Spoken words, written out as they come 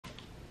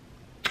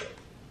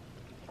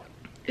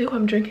Ew,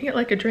 I'm drinking it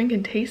like a drink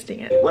and tasting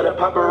it. What a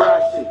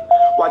paparazzi.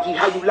 YG,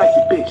 how you like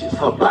your bitches?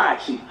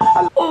 Hibachi.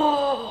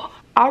 Oh,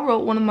 I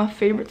wrote one of my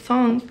favorite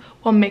songs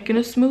while making a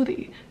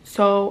smoothie.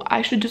 So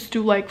I should just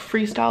do like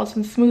freestyles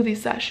and smoothie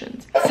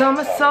sessions. Tell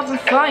myself I'm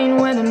fine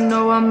when I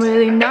know I'm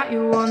really not.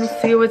 You wanna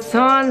see what's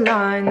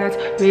online,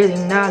 that's really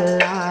not a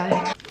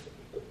lie.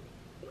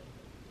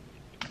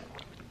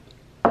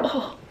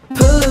 Oh.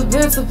 Pull up,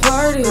 it's a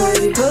party.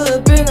 Pull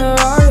up in a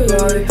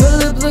Rari.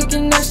 Pull up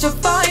looking extra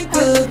fine.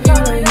 Pull up, you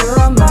know you're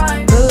on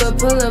mine.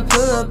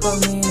 Pull up on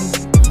me.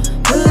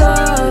 Pull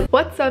up.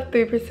 What's up,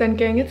 3%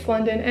 gang? It's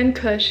London and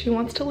Kush. He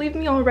wants to leave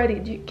me already.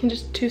 You can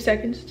just 2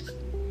 seconds.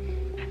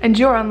 And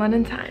you're on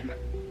London time.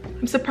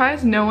 I'm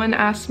surprised no one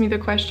asked me the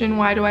question,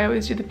 why do I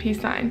always do the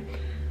peace sign?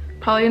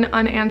 Probably an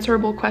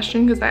unanswerable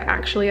question because I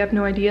actually have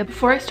no idea.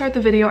 Before I start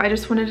the video, I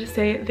just wanted to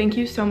say thank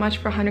you so much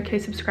for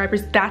 100K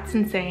subscribers. That's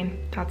insane.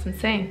 That's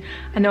insane.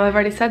 I know I've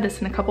already said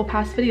this in a couple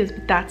past videos,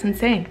 but that's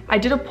insane. I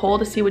did a poll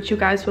to see what you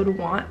guys would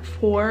want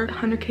for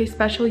 100K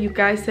special. You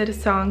guys said a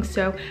song,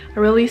 so I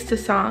released a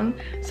song.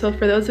 So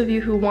for those of you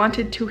who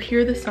wanted to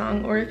hear the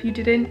song, or if you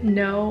didn't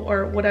know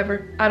or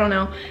whatever, I don't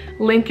know,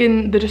 link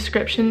in the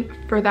description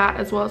for that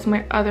as well as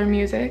my other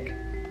music.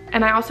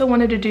 And I also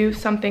wanted to do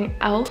something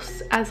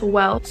else as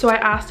well. So I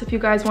asked if you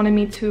guys wanted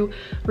me to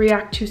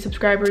react to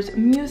subscribers'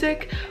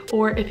 music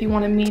or if you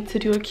wanted me to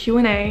do a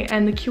Q&A,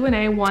 and the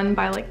Q&A won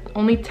by like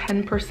only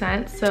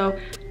 10%, so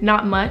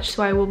not much,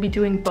 so I will be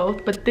doing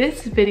both. But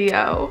this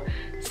video,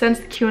 since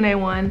the Q&A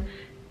won,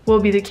 will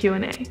be the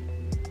Q&A.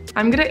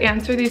 I'm gonna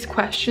answer these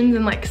questions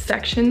in like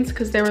sections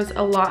because there was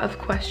a lot of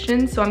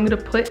questions, so I'm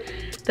gonna put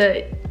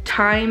the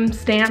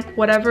timestamp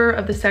whatever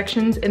of the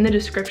sections in the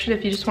description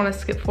if you just want to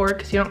skip forward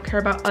because you don't care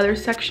about other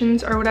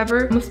sections or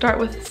whatever. I'm gonna start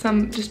with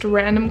some just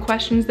random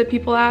questions that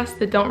people ask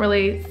that don't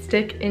really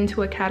stick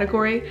into a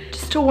category,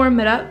 just to warm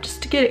it up,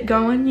 just to get it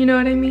going, you know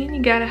what I mean?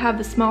 You gotta have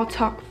the small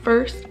talk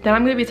first. Then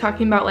I'm gonna be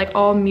talking about like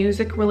all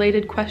music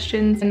related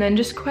questions, and then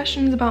just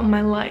questions about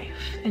my life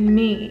and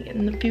me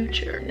and the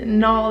future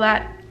and all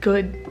that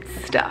good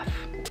stuff.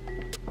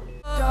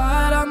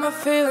 Got all my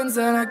feelings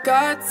and I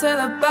got to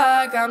the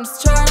back. I'm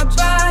just trying to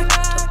brag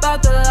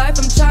about the life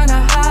I'm trying to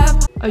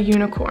have. A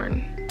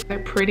unicorn. They're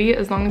pretty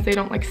as long as they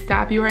don't like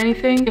stab you or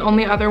anything. The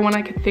only other one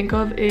I could think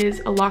of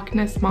is a Loch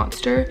Ness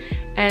monster,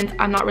 and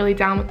I'm not really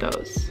down with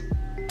those.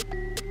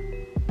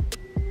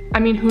 I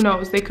mean, who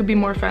knows? They could be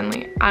more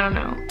friendly. I don't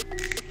know.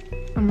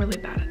 I'm really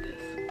bad at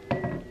this.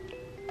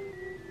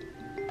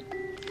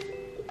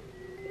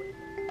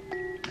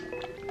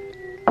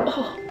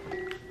 Oh.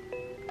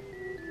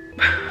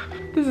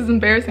 This is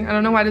embarrassing. I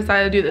don't know why I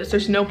decided to do this.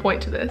 There's no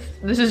point to this.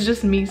 This is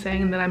just me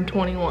saying that I'm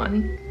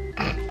 21.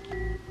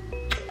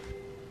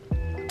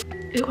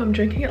 Ew, I'm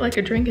drinking it like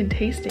a drink and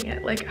tasting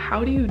it. Like,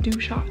 how do you do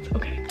shots?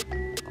 Okay.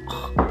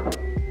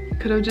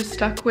 Could have just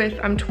stuck with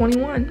I'm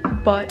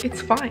 21, but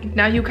it's fine.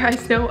 Now you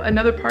guys know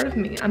another part of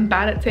me. I'm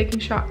bad at taking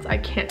shots. I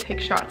can't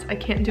take shots. I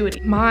can't do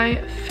it.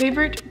 My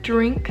favorite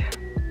drink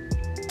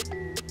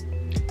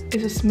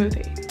is a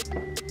smoothie.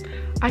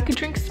 I could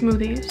drink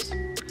smoothies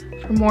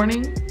for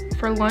morning,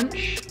 for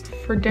lunch,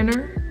 for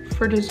dinner,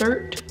 for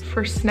dessert,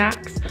 for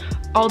snacks,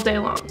 all day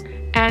long.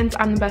 And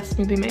I'm the best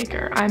smoothie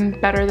maker. I'm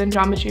better than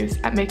Jamba Juice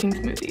at making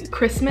smoothies.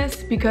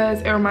 Christmas,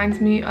 because it reminds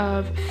me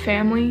of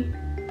family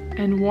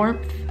and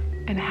warmth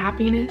and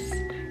happiness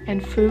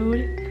and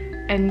food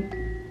and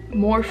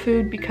more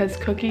food because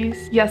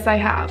cookies. Yes, I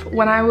have.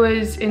 When I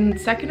was in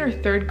 2nd or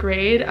 3rd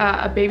grade,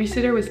 a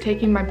babysitter was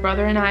taking my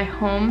brother and I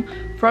home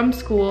from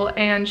school,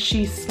 and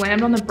she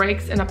slammed on the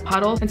brakes in a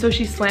puddle, and so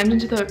she slammed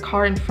into the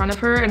car in front of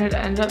her, and it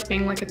ended up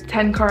being like a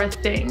 10-car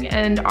thing,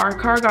 and our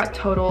car got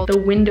totaled. The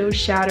windows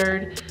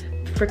shattered,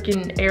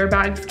 freaking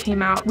airbags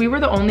came out. We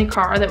were the only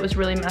car that was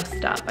really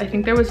messed up. I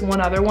think there was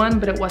one other one,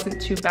 but it wasn't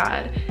too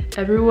bad.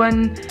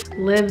 Everyone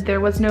lived.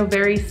 There was no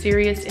very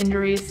serious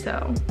injuries,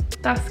 so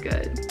that's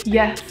good.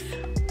 Yes,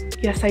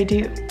 I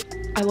do.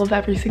 I love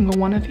every single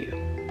one of you,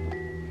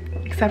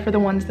 except for the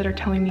ones that are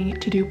telling me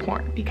to do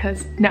porn,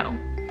 because no,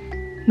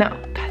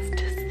 that's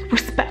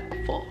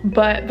disrespectful.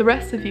 But the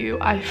rest of you,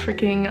 I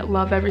freaking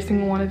love every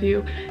single one of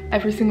you.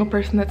 Every single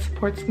person that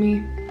supports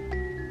me,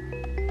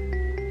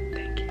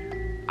 thank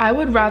you. I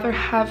would rather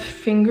have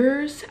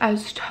fingers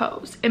as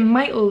toes. It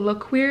might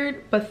look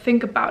weird, but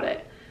think about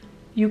it.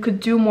 You could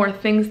do more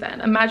things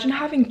then. Imagine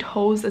having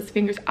toes as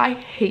fingers. I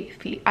hate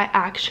feet. I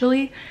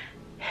actually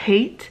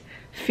hate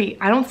feet.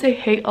 I don't say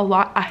hate a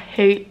lot. I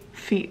hate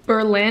feet.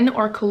 Berlin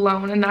or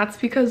Cologne, and that's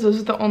because those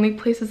are the only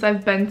places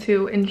I've been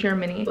to in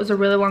Germany. It was a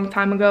really long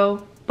time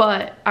ago,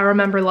 but I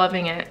remember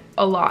loving it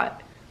a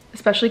lot,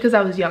 especially because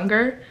I was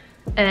younger,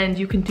 and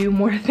you can do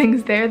more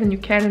things there than you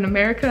can in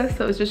America,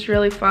 so it was just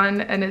really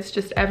fun, and it's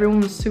just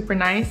everyone was super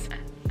nice.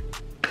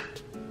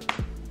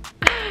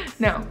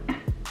 No.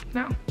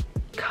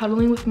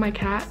 Cuddling with my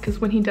cat, because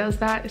when he does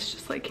that, it's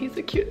just like he's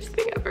the cutest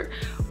thing ever.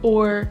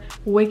 Or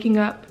waking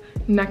up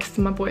next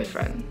to my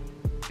boyfriend.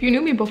 If you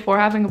knew me before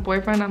having a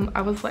boyfriend,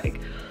 I was like,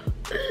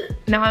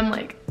 now I'm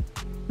like,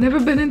 never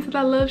been into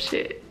that love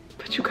shit,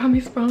 but you got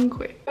me sprung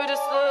quick. You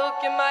just look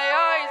in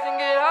my eyes and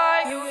get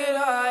high. You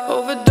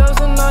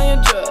Overdosing on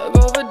your drug,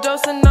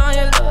 overdosing on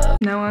your love.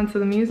 Now on to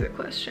the music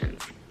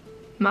questions.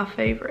 My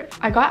favorite.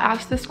 I got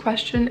asked this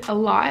question a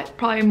lot,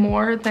 probably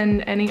more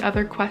than any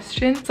other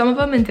question. Some of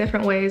them in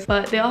different ways,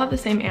 but they all have the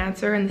same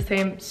answer and the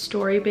same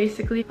story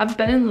basically. I've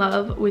been in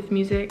love with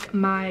music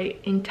my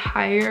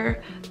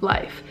entire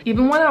life.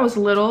 Even when I was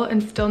little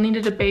and still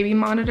needed a baby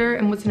monitor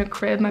and was in a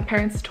crib, my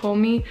parents told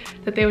me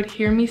that they would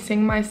hear me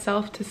sing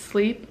myself to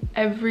sleep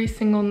every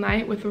single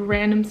night with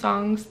random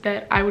songs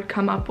that I would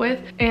come up with.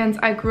 And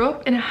I grew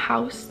up in a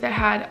house that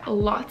had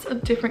lots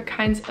of different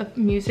kinds of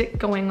music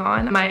going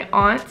on. My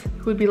aunt,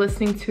 who would be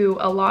listening to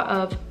a lot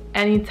of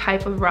any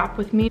type of rap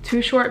with me, Too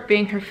Short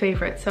being her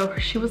favorite. So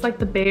she was like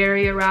the Bay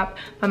Area rap.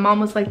 My mom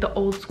was like the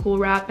old school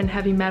rap and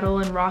heavy metal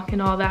and rock and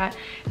all that.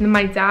 And then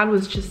my dad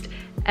was just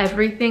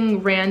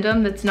everything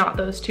random that's not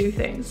those two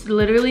things.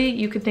 Literally,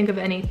 you could think of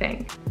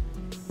anything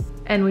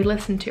and we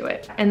listened to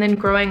it. And then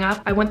growing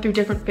up, I went through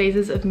different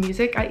phases of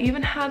music. I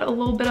even had a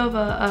little bit of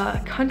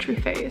a country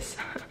phase.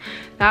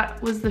 That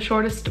was the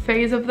shortest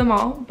phase of them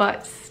all,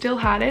 but still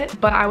had it.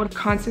 But I would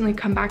constantly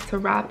come back to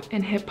rap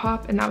and hip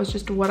hop, and that was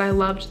just what I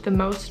loved the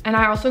most. And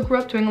I also grew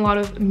up doing a lot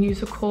of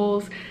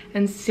musicals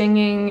and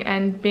singing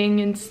and being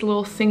in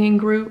little singing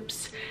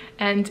groups.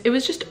 And it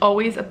was just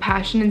always a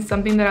passion and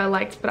something that I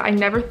liked, but I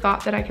never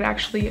thought that I could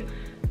actually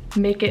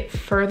make it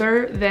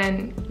further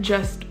than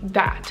just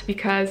that,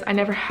 because I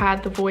never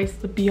had the voice,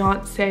 the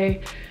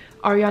Beyonce,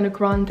 Ariana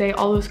Grande,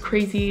 all those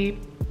crazy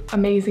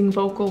amazing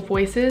vocal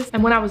voices.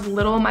 And when I was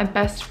little, my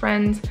best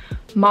friend's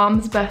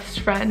mom's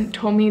best friend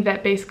told me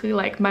that basically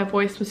like my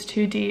voice was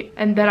too deep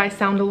and that I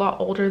sound a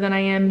lot older than I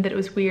am, that it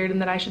was weird and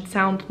that I should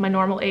sound my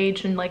normal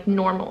age and like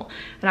normal.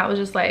 And I was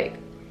just like,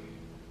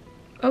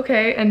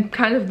 okay. And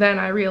kind of then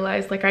I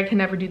realized like I can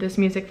never do this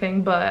music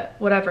thing, but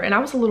whatever. And I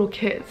was a little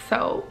kid,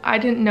 so I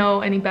didn't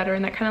know any better,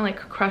 and that kind of like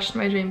crushed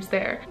my dreams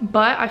there.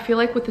 But I feel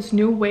like with this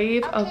new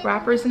wave of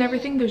rappers and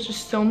everything, there's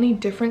just so many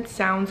different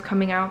sounds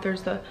coming out.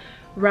 There's the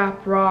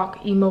rap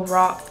rock, emo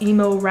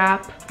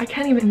rap. I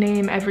can't even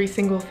name every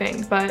single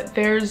thing, but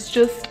there's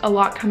just a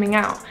lot coming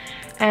out.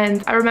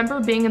 And I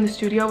remember being in the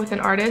studio with an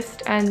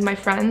artist and my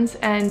friends,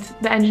 and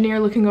the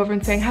engineer looking over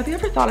and saying, have you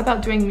ever thought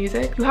about doing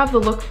music? You have the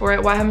look for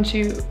it,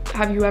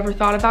 have you ever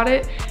thought about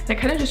it? And it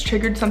kind of just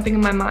triggered something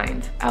in my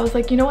mind. I was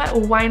like, you know what,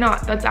 well, why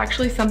not? That's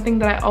actually something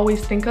that I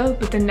always think of,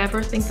 but then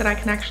never think that I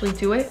can actually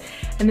do it.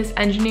 And this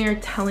engineer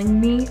telling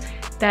me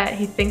that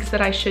he thinks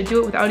that I should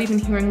do it without even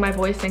hearing my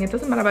voice, saying, it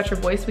doesn't matter about your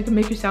voice, we can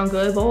make you sound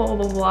good, blah, blah,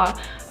 blah,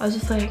 blah. I was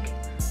just like,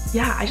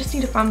 yeah, I just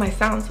need to find my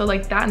sound. So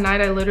like that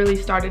night I literally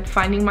started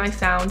finding my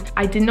sound.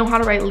 I didn't know how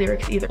to write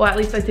lyrics either. Well, at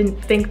least I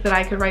didn't think that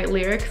I could write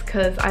lyrics,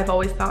 because I've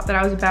always thought that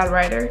I was a bad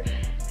writer.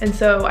 And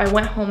so I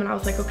went home and I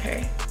was like,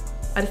 okay,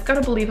 I just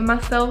gotta believe in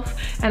myself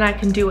and I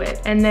can do it.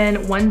 And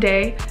then one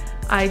day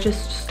I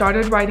just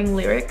started writing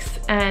lyrics,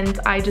 and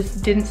I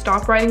just didn't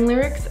stop writing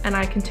lyrics, and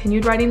I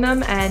continued writing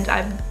them, and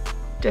I've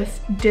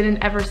just didn't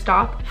ever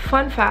stop.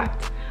 Fun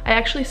fact, I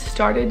actually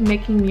started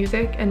making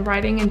music and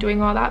writing and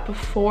doing all that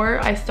before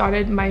I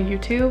started my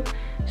YouTube.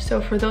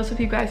 So for those of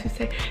you guys who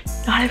say,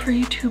 not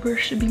every YouTuber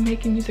should be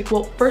making music.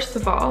 Well, first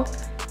of all,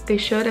 they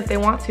should if they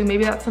want to.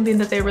 Maybe that's something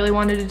that they really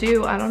wanted to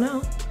do. I don't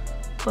know.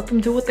 Let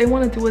them do what they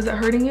want to do. Is it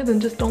hurting you? Then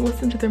just don't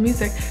listen to their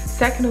music.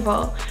 Second of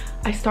all,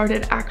 I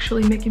started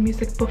actually making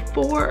music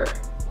before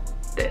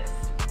this.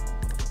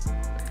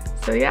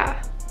 So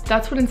yeah,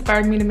 that's what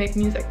inspired me to make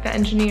music. The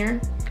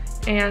engineer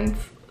and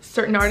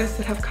certain artists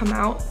that have come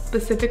out,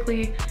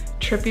 specifically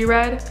Trippie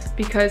Redd,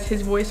 because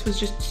his voice was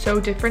just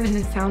so different and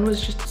his sound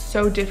was just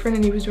so different,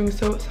 and he was doing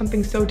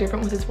something so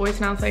different with his voice,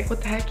 and I was like,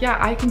 what the heck, yeah,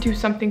 I can do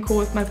something cool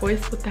with my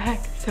voice, what the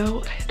heck.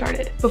 So I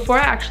started. Before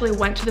I actually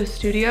went to the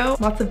studio,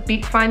 lots of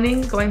beat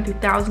finding, going through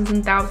thousands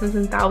and thousands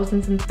and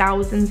thousands and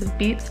thousands of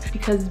beats,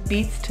 because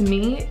beats to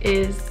me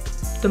is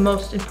the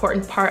most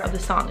important part of the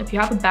song. If you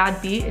have a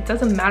bad beat, it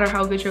doesn't matter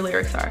how good your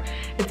lyrics are.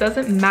 It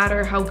doesn't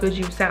matter how good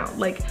you sound.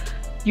 Like,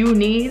 you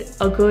need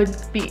a good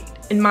beat,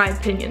 in my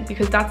opinion,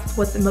 because that's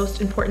what's the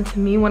most important to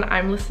me when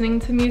I'm listening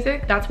to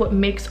music. That's what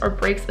makes or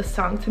breaks a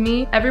song to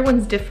me.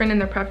 Everyone's different in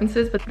their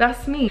preferences, but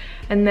that's me.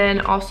 And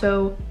then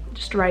also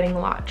just writing a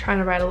lot, trying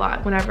to write a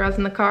lot. Whenever I was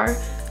in the car,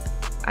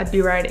 I'd be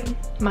writing.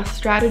 My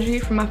strategy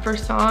for my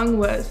first song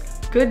was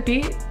good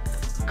beat,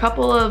 a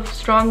couple of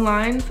strong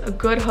lines, a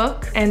good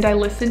hook, and I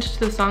listened to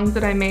the songs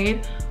that I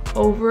made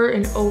over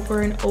and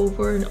over and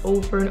over and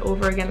over and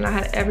over again, and I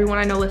had everyone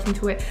I know listen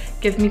to it,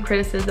 give me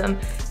criticism,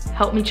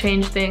 help me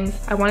change things.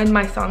 I wanted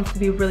my songs to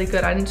be really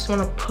good. I didn't just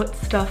want to put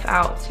stuff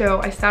out. So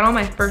I sat on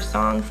my first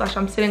song, /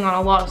 I'm sitting on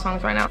a lot of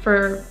songs right now,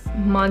 for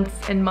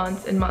months and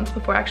months and months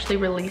before actually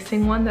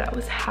releasing one that I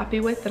was happy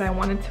with, that I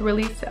wanted to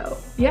release. So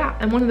yeah,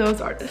 I'm one of those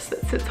artists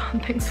that sits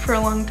on things for a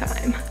long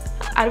time.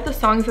 Out of the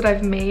songs that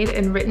I've made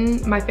and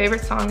written, my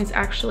favorite song is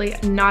actually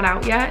not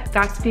out yet.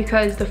 That's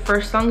because the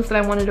first songs that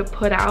I wanted to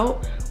put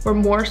out were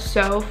more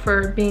so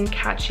for being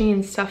catchy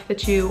and stuff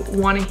that you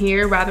want to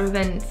hear, rather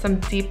than some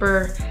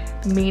deeper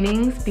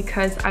meanings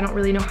because I don't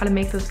really know how to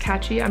make those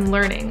catchy. I'm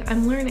learning.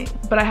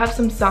 But I have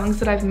some songs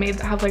that I've made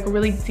that have like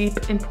really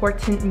deep,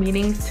 important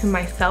meanings to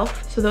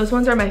myself. So those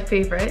ones are my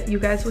favorite. You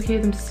guys will hear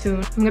them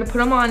soon. I'm gonna put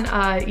them on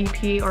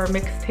EP or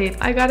mixtape.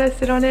 I gotta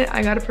sit on it,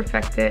 I gotta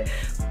perfect it,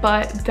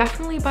 but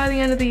definitely by the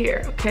end of the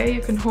year, okay?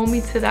 You can hold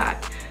me to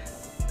that,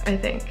 I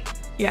think.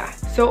 Yeah,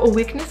 so a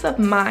weakness of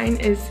mine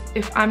is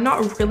if I'm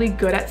not really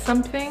good at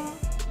something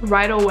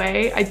right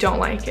away, I don't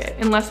like it.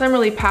 Unless I'm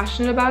really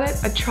passionate about it.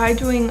 I tried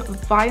doing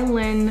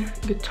violin,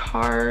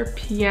 guitar,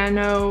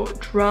 piano,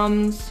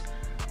 drums.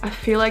 I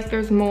feel like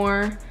there's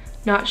more,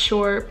 not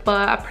sure,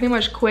 but I pretty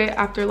much quit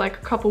after like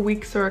a couple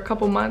weeks or a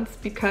couple months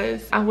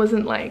because I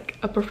wasn't like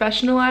a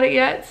professional at it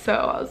yet. So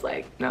I was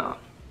like, no,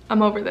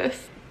 I'm over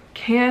this.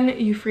 Can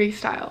you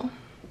freestyle?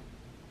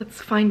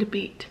 Let's find a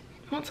beat.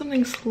 I want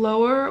something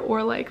slower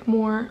or like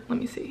more, let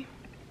me see.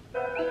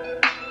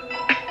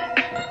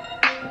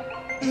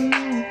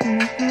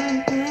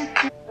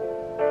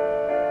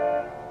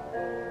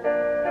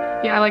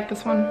 Yeah, I like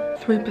this one.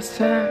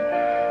 3%.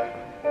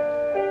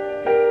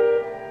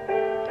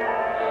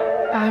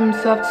 I'm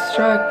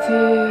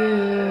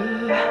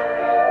self-destructive.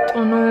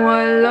 Don't know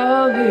what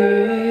love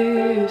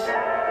is.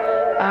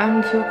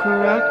 I'm too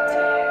corrupted.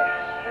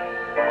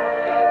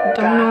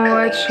 Don't know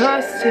what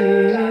trust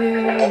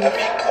is.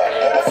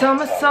 Tell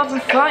myself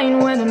I'm fine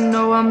when I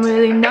know I'm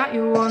really not.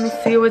 You only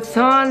see what's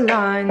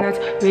online, that's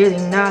really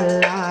not a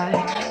lie.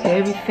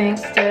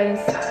 Everything's dead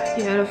inside,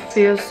 yet I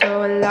feel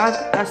so alive.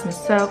 I ask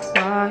myself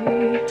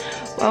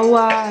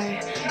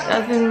why?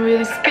 Nothing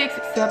really speaks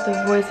except the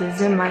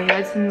voices in my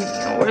head to me.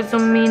 No words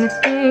don't mean a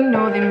thing,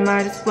 no, they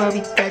might as well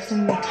be dead to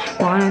me.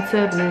 Wanted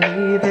to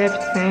believe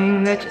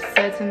everything that you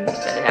said to me,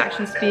 but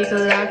actions speak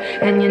aloud,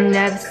 and you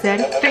never said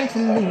a thing to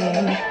me.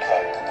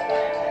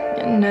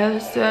 You never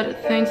said a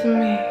thing to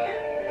me.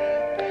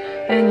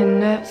 And you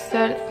never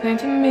said a thing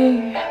to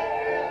me,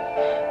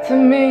 to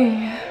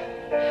me,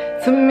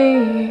 to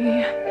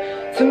me,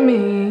 to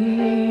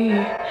me.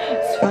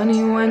 It's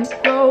funny when you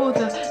grow,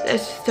 the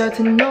less you start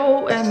to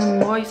know, and the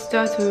more you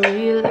start to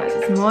realize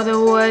it's more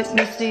than what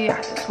meets the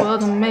eye. This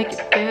world will make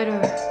it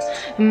better,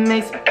 it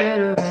makes it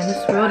better. And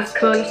this world is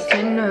full of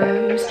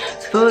sinners,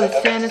 it's full of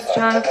sinners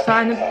trying to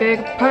find a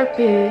bigger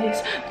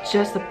purpose, but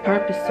just the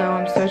purpose. So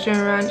I'm searching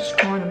around each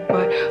corner,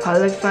 but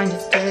all I find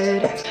is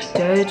dead ends,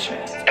 dead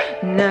trends.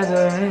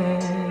 Never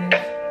ends,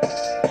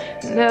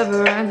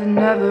 never ends, and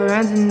never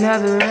ends, and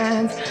never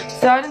ends.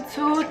 Starting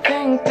to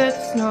think that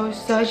there's no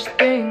such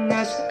thing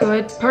as a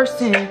good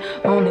person,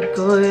 only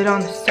good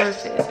on the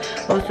surface.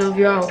 Most of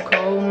y'all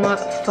cold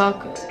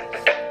motherfuckers,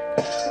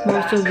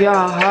 most of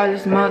y'all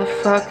heartless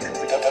motherfuckers.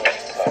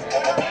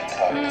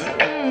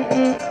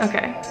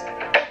 Okay,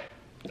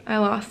 I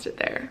lost it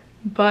there,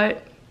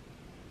 but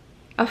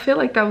I feel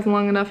like that was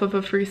long enough of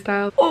a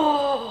freestyle.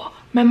 Oh,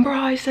 remember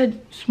how I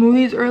said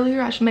smoothies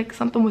earlier? I should make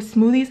something with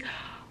smoothies.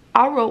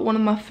 I wrote one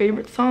of my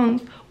favorite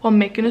songs while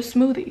making a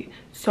smoothie,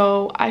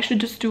 so I should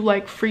just do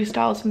like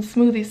freestyles and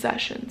smoothie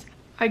sessions.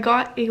 I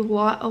got a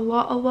lot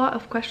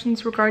of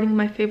questions regarding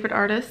my favorite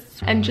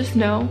artists, and just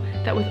know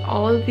that with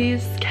all of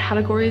these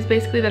categories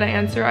basically that I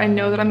answer, I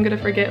know that I'm gonna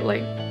forget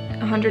like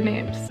 100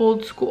 names.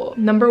 Old school.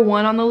 Number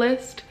 1 on the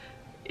list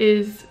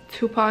is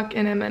Tupac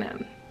and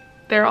Eminem.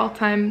 They're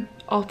all-time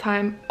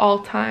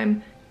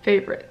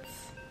favorites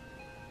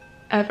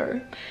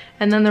ever.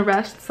 And then the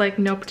rest, it's like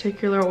no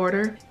particular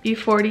order.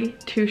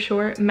 E40, Too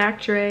Short,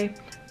 Mac Dre,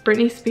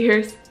 Britney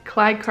Spears,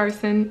 Clyde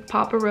Carson,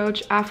 Papa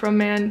Roach, Afro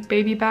Man,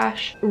 Baby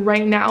Bash.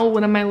 Right now,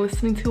 what am I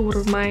listening to? What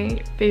are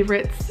my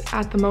favorites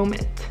at the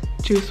moment?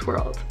 Juice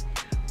WRLD,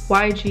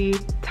 YG,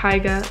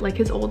 Tyga, like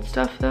his old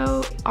stuff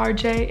though,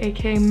 RJ,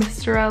 aka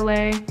Mr.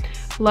 LA,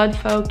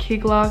 Ludfo, Key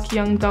Glock,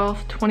 Young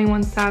Dolph,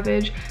 21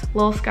 Savage,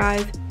 Lil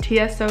Skies,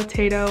 TSO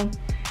Tato,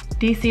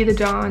 DC the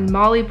Don,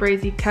 Molly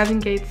Brazy, Kevin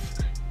Gates,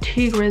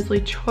 T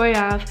Grizzly, Troy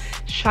Ave,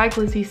 Shy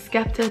Glizzy,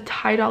 Skepta,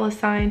 Ty Dolla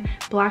 $ign,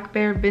 Black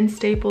Bear, Vince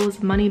Staples,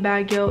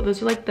 Moneybagg Yo.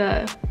 Those are like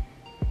the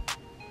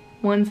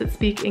ones that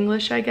speak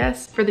English, I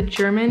guess. For the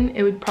German,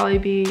 it would probably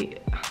be,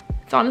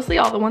 it's honestly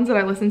all the ones that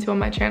I listen to on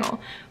my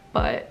channel.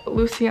 But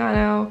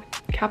Luciano,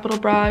 Capital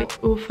Bra,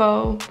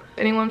 UFO,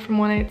 anyone from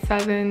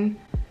 187,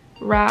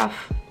 Raph,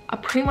 I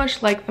pretty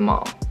much like them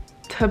all.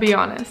 To be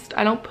honest,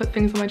 I don't put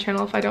things on my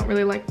channel if I don't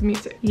really like the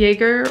music.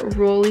 Jaeger,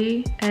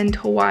 Rolly, and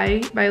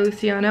Hawaii by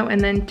Luciano,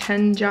 and then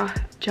Ten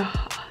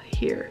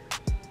here.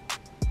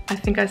 I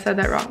think I said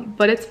that wrong,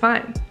 but it's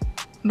fine.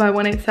 By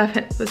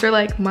 187. Those are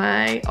like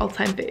my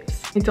all-time faves.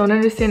 I don't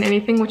understand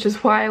anything, which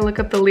is why I look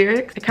up the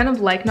lyrics. I kind of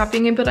like not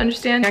being able to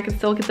understand. I can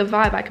still get the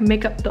vibe. I can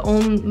make up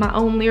my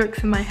own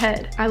lyrics in my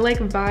head. I like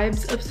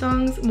vibes of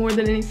songs more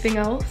than anything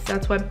else.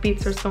 That's why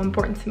beats are so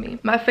important to me.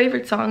 My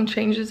favorite song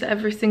changes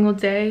every single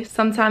day.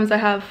 Sometimes I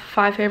have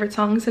 5 favorite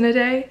songs in a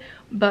day,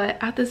 but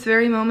at this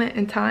very moment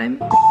in time.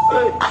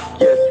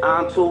 Yes,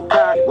 I'm too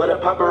cocky. What a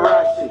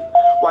paparazzi.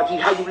 YG,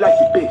 how you like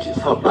your bitches?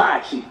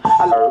 Hibachi.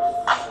 I love.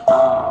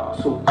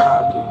 Too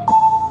cocky.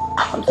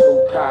 I'm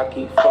too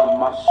cocky for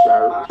my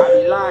shirt. I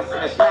be lying, so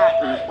it's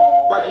not me.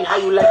 YG, how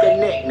you like that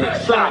neck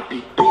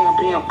sloppy? Bam,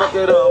 PM, fuck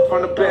it up,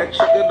 from the back,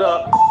 check it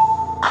up.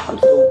 I'm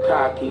too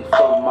cocky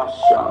for my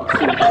shot,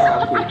 too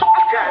cocky.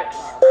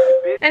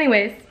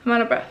 Anyways, I'm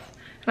out of breath.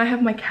 And I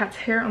have my cat's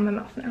hair on my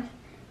mouth now.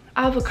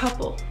 I have a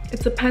couple. It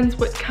depends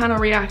what kind of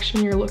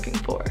reaction you're looking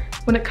for.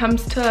 When it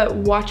comes to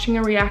watching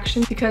a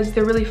reaction, because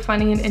they're really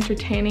funny and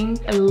entertaining,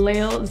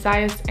 Lael,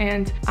 Zayas,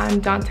 and I'm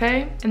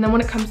Dante. And then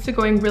when it comes to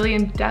going really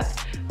in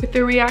depth with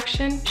their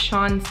reaction,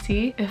 Sean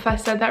C, if I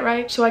said that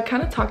right. So I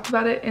kind of talked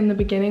about it in the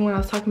beginning when I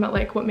was talking about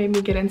like what made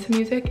me get into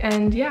music.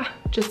 And yeah,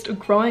 just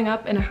growing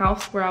up in a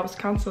house where I was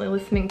constantly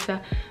listening to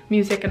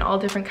music and all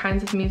different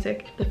kinds of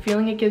music. The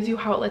feeling it gives you,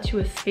 how it lets you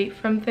escape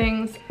from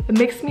things. It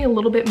makes me a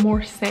little bit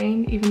more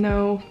sane, even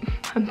though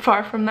I'm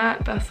far from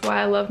that. That's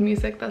why I love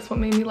music. That's what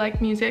made me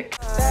like music.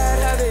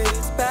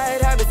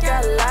 Bad habits,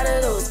 got a lot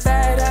of those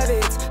bad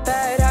habits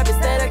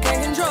that I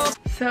can't control.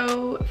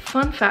 So,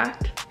 fun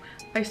fact,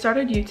 I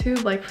started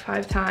YouTube like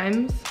 5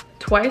 times,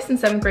 twice in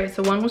 7th grade.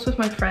 So one was with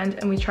my friend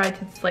and we tried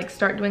to like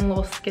start doing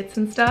little skits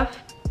and stuff.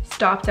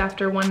 Stopped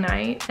after one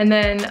night, and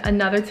then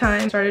another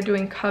time started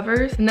doing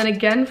covers, and then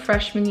again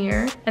freshman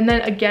year, and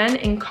then again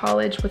in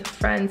college with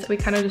friends. We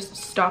kind of just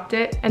stopped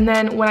it. And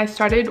then when I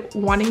started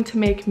wanting to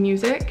make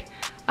music,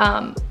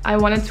 I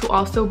wanted to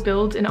also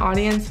build an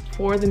audience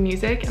for the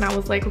music, and I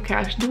was like, okay,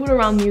 I should do it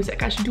around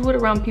music. I should do it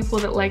around people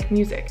that like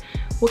music.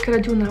 What could I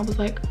do? And I was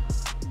like,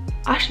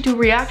 I should do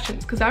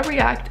reactions, because I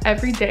react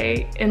every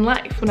day in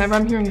life. Whenever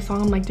I'm hearing a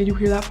song, I'm like, did you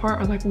hear that part?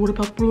 Or like, what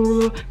about blah,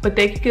 blah, blah? But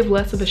they could give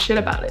less of a shit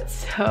about it.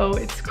 So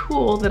it's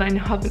cool that I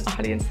now have an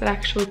audience that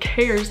actually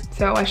cares.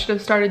 So I should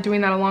have started doing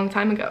that a long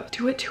time ago.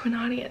 Do it to an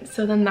audience.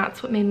 So then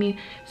that's what made me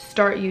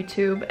start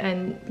YouTube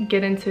and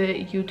get into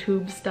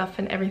YouTube stuff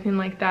and everything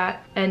like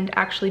that, and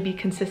actually be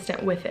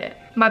consistent with it.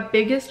 My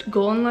biggest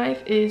goal in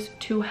life is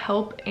to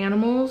help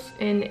animals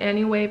in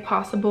any way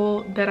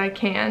possible that I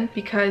can,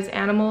 because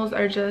animals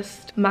are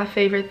just my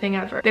favorite thing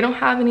ever. They don't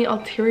have any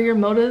ulterior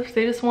motives.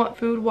 They just want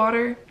food,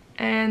 water,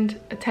 and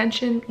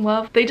attention,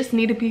 love. They just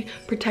need to be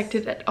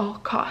protected at all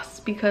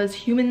costs, because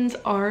humans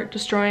are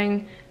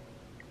destroying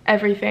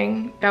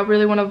everything. I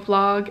really want to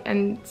vlog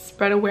and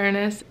spread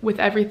awareness with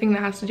everything that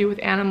has to do with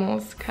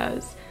animals,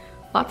 because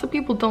lots of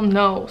people don't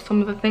know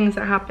some of the things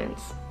that happens.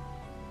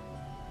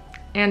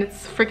 And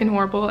it's freaking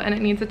horrible and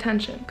it needs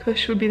attention.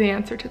 Kush would be the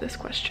answer to this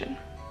question.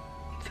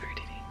 Sorry,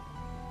 Didi.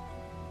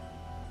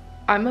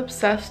 I'm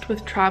obsessed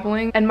with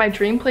traveling, and my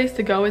dream place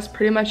to go is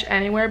pretty much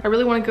anywhere. I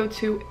really want to go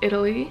to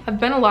Italy. I've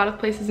been a lot of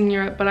places in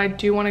Europe, but I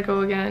do want to go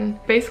again.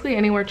 Basically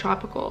anywhere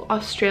tropical.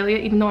 Australia,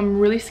 even though I'm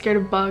really scared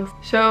of bugs.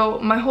 So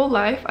my whole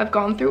life, I've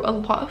gone through a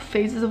lot of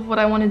phases of what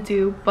I want to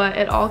do, but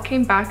it all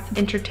came back to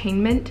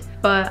entertainment.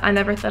 But I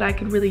never thought I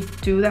could really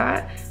do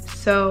that.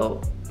 So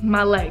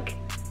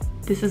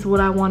this is what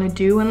I want to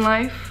do in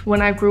life.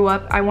 When I grew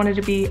up, I wanted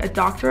to be a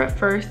doctor at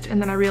first,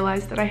 and then I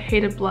realized that I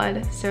hated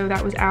blood, so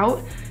that was out.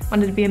 I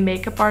wanted to be a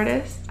makeup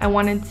artist. I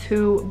wanted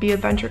to be a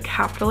venture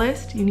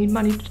capitalist. You need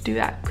money to do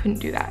that. Couldn't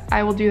do that.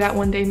 I will do that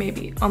one day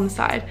maybe on the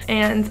side.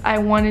 And I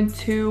wanted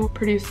to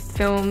produce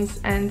films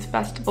and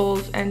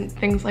festivals and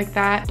things like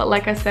that. But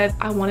like I said,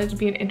 I wanted to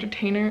be an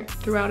entertainer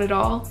throughout it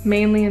all,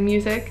 mainly in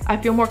music. I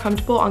feel more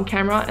comfortable on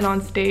camera and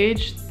on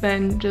stage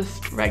than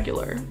just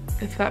regular,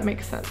 if that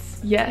makes sense.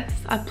 Yes,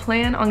 I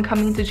plan on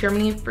coming to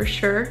Germany for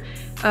sure.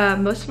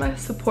 Most of my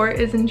support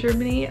is in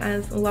Germany,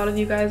 as a lot of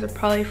you guys are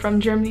probably from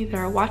Germany that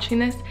are watching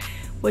this,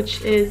 which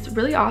is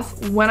really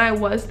awesome. When I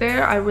was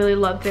there, I really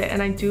loved it,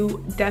 and I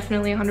do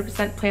definitely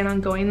 100% plan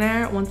on going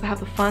there once I have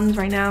the funds.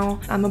 Right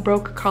now, I'm a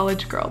broke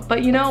college girl.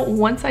 But you know,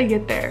 once I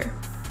get there,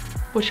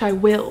 which I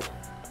will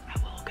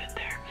get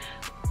there,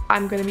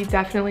 I'm gonna be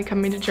definitely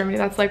coming to Germany.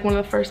 That's like one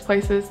of the first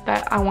places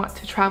that I want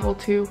to travel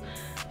to,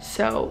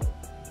 so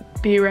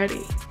be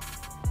ready.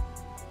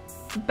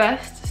 The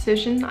best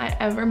decision I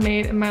ever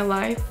made in my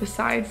life,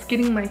 besides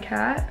getting my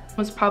cat,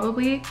 was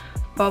probably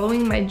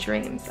following my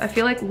dreams. I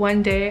feel like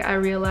one day I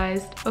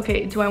realized,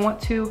 okay, do I want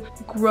to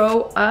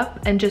grow up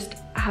and just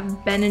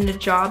have been in a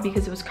job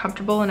because it was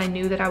comfortable and I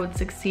knew that I would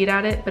succeed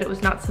at it, but it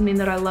was not something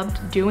that I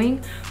loved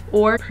doing,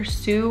 or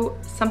pursue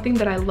something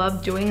that I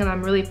love doing and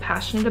I'm really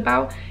passionate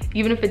about,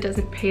 even if it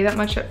doesn't pay that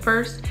much at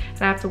first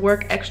and I have to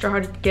work extra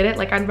hard to get it.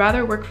 Like, I'd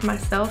rather work for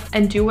myself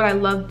and do what I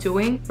love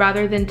doing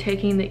rather than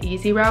taking the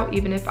easy route,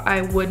 even if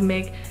I would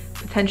make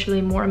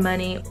potentially more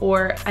money,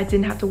 or I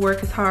didn't have to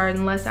work as hard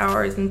and less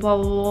hours and blah,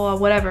 blah, blah,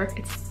 whatever.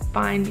 It's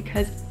fine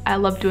because I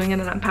love doing it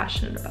and I'm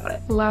passionate about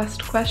it.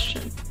 Last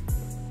question.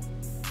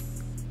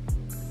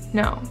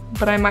 No,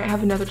 but I might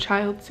have another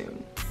child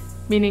soon,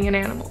 meaning an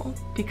animal,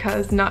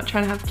 because not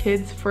trying to have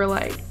kids for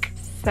like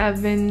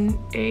 7,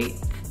 8,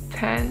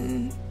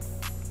 10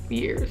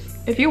 years.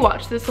 If you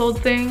watch this whole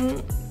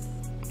thing,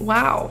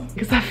 wow,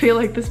 because I feel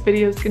like this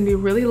video is gonna be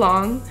really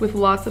long with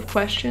lots of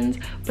questions,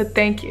 but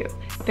thank you.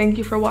 Thank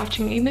you for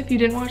watching. Even if you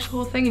didn't watch the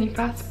whole thing and you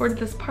fast forwarded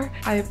this part,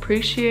 I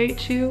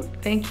appreciate you.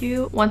 Thank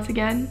you once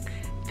again.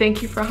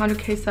 Thank you for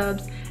 100K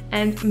subs,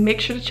 and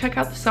make sure to check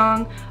out the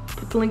song. I'll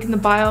put the link in the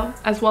bio,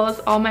 as well as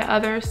all my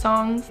other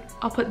songs.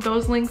 I'll put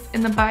those links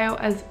in the bio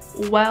as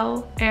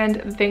well.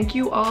 And thank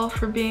you all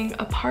for being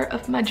a part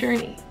of my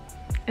journey.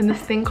 in this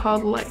thing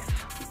called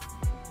life.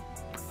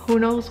 Who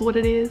knows what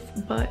it is,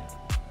 but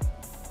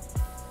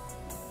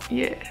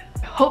yeah.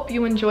 Hope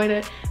you enjoyed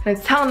it, and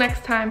until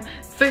next time,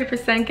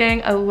 30%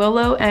 gang,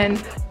 Lolo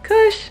and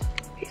Kush.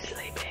 He's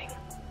sleeping.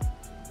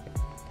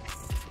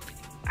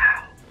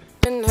 Ow.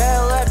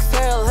 Inhale,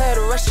 exhale, head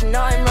rushing,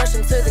 I'm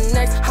rushing to the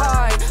next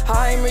high.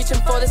 I'm reaching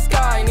for the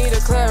sky, need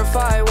to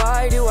clarify,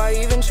 why do I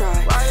even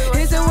try?